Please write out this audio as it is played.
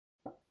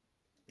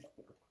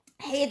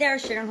Hey there,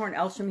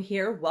 Horne-Ellstrom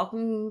here.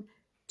 Welcome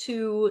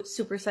to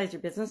Supersize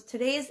Your Business.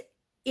 Today's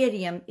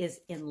idiom is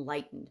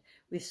enlightened.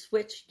 We've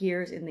switched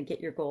gears in the Get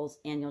Your Goals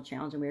annual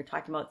challenge, and we are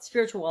talking about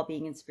spiritual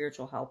well-being and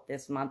spiritual health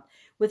this month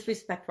with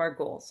respect to our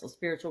goals. So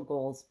spiritual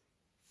goals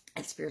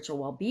and spiritual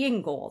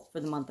well-being goals for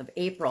the month of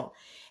April.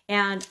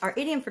 And our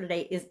idiom for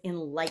today is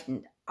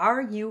enlightened.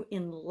 Are you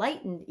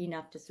enlightened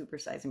enough to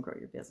supersize and grow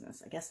your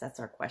business? I guess that's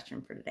our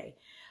question for today.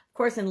 Of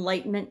course,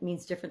 enlightenment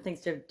means different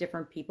things to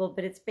different people,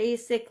 but it's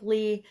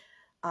basically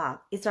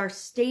it's our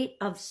state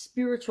of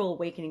spiritual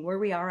awakening, where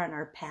we are on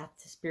our path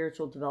to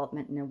spiritual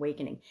development and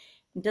awakening.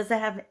 And does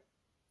that have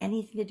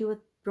anything to do with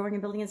growing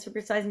and building and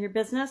supersizing your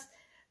business?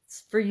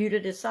 It's for you to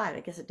decide. I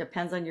guess it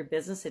depends on your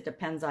business. It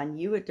depends on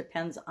you. It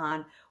depends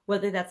on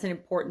whether that's an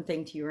important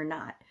thing to you or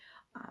not.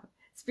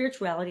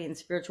 Spirituality and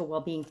spiritual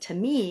well-being to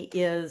me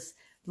is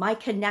my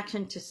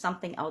connection to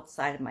something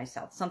outside of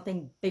myself,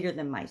 something bigger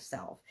than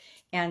myself.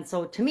 And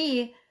so to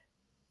me,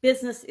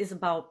 business is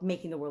about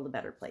making the world a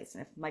better place.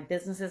 And if my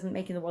business isn't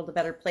making the world a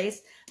better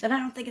place, then I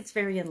don't think it's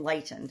very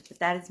enlightened. But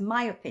that is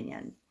my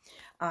opinion.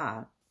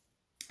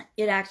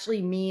 It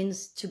actually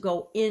means to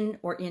go in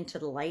or into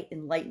the light.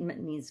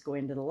 Enlightenment means go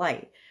into the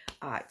light.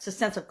 It's a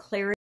sense of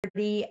clarity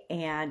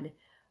and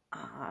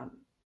I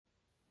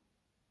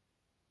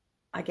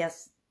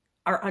guess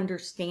our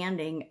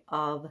understanding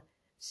of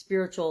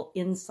spiritual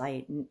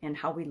insight and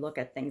how we look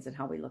at things and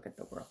how we look at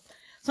the world.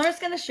 So I'm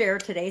just going to share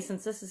today,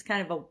 since this is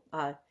kind of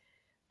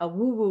a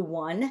woo-woo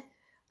one,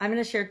 I'm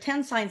going to share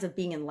 10 signs of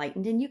being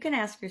enlightened. And you can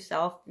ask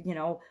yourself, you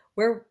know,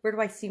 where do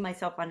I see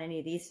myself on any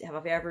of these? Have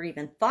I ever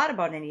even thought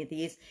about any of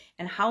these?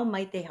 And how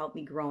might they help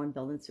me grow and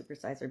build and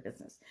supersize our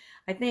business?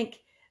 I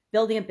think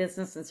building a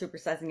business and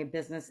supersizing a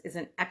business is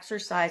an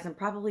exercise and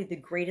probably the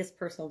greatest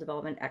personal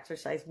development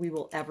exercise we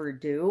will ever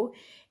do.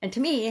 And to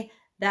me,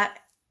 that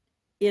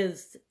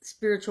is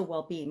spiritual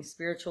well-being,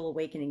 spiritual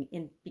awakening,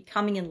 in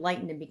becoming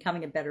enlightened and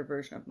becoming a better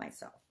version of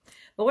myself.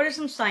 But what are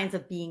some signs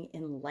of being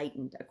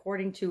enlightened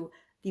according to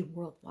the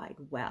World Wide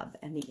Web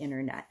and the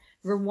internet?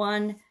 Number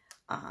one,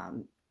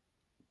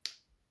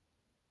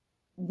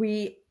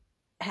 we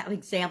have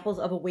examples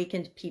of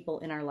awakened people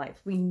in our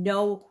life. We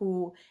know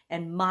who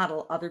and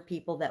model other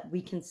people that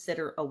we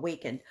consider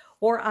awakened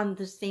or on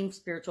the same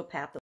spiritual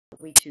path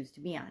that we choose to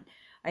be on.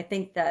 I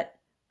think that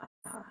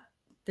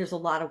there's a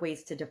lot of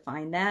ways to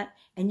define that,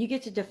 and you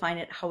get to define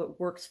it how it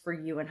works for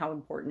you and how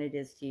important it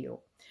is to you.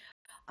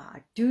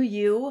 Do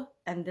you,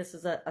 and this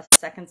is a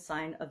second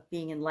sign of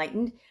being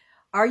enlightened,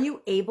 are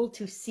you able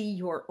to see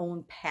your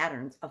own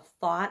patterns of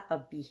thought,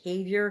 of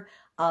behavior,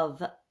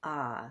 of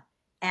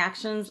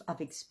actions, of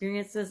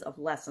experiences, of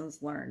lessons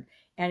learned?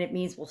 And it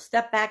means we'll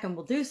step back and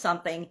we'll do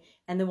something,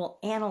 and then we'll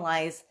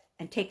analyze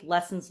and take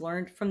lessons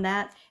learned from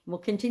that. And we'll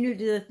continue to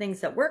do the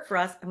things that work for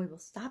us, and we will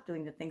stop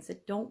doing the things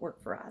that don't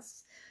work for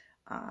us.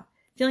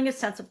 Feeling a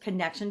sense of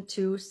connection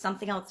to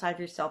something outside of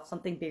yourself,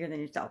 something bigger than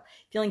yourself.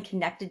 Feeling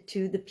connected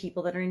to the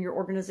people that are in your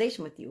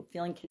organization with you.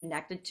 Feeling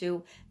connected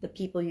to the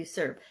people you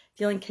serve.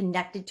 Feeling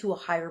connected to a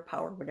higher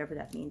power, whatever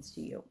that means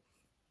to you.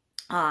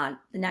 The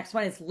next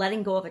one is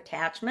letting go of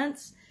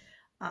attachments.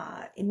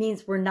 It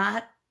means we're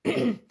not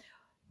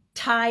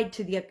tied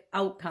to the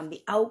outcome.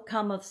 The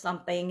outcome of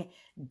something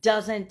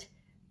doesn't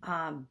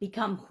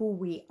become who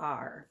we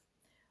are.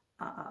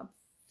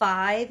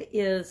 5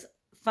 is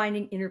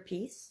finding inner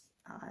peace.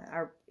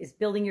 Is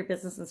building your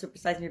business and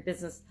supersizing your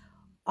business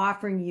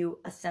offering you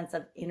a sense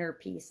of inner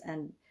peace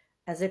and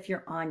as if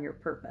you're on your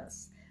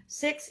purpose.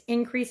 6,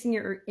 increasing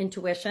your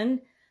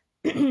intuition.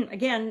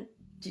 Again,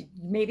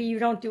 maybe you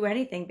don't do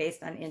anything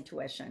based on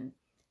intuition.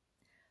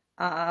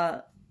 7,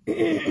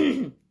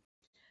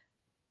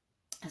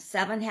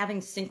 having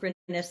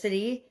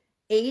synchronicity.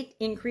 8,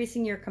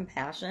 increasing your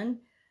compassion.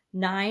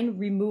 9,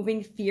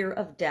 removing fear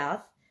of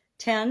death.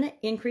 10,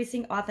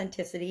 increasing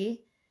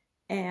authenticity.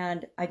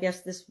 And I guess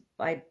this,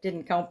 I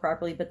didn't count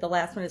properly, but the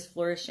last one is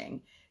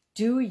flourishing.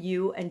 Do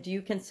you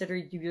consider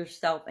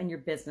yourself and your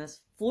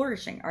business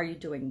flourishing? Are you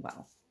doing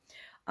well?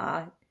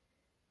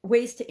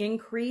 Ways to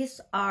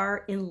increase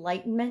our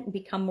enlightenment and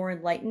become more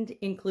enlightened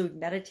include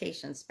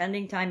meditation,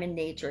 spending time in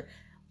nature,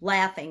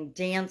 laughing,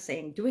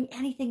 dancing, doing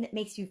anything that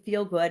makes you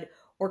feel good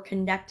or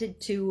connected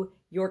to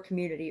your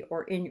community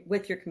or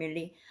with your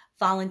community.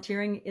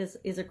 Volunteering is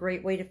a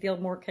great way to feel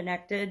more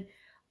connected.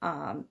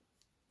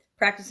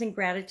 Practicing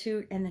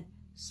gratitude, and then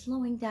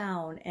slowing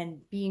down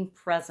and being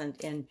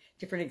present in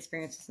different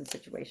experiences and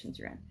situations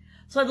you're in.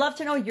 So I'd love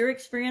to know your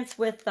experience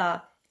with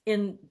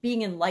in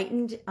being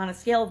enlightened on a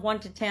scale of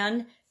 1 to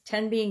 10,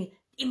 10 being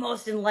the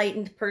most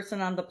enlightened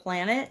person on the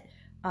planet,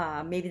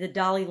 maybe the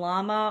Dalai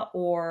Lama,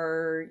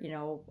 or, you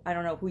know, I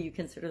don't know who you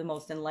consider the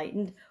most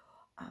enlightened,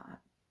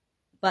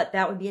 but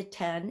that would be a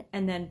 10.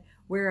 And then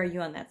where are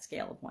you on that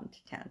scale of 1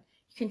 to 10?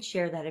 You can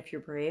share that if you're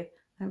brave.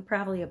 I'm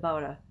probably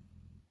about a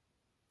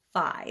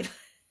 5.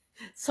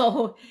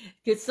 So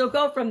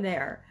go from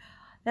there.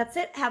 That's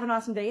it. Have an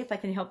awesome day. If I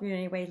can help you in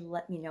any way,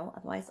 let me know.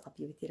 Otherwise, I'll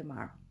be with you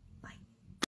tomorrow.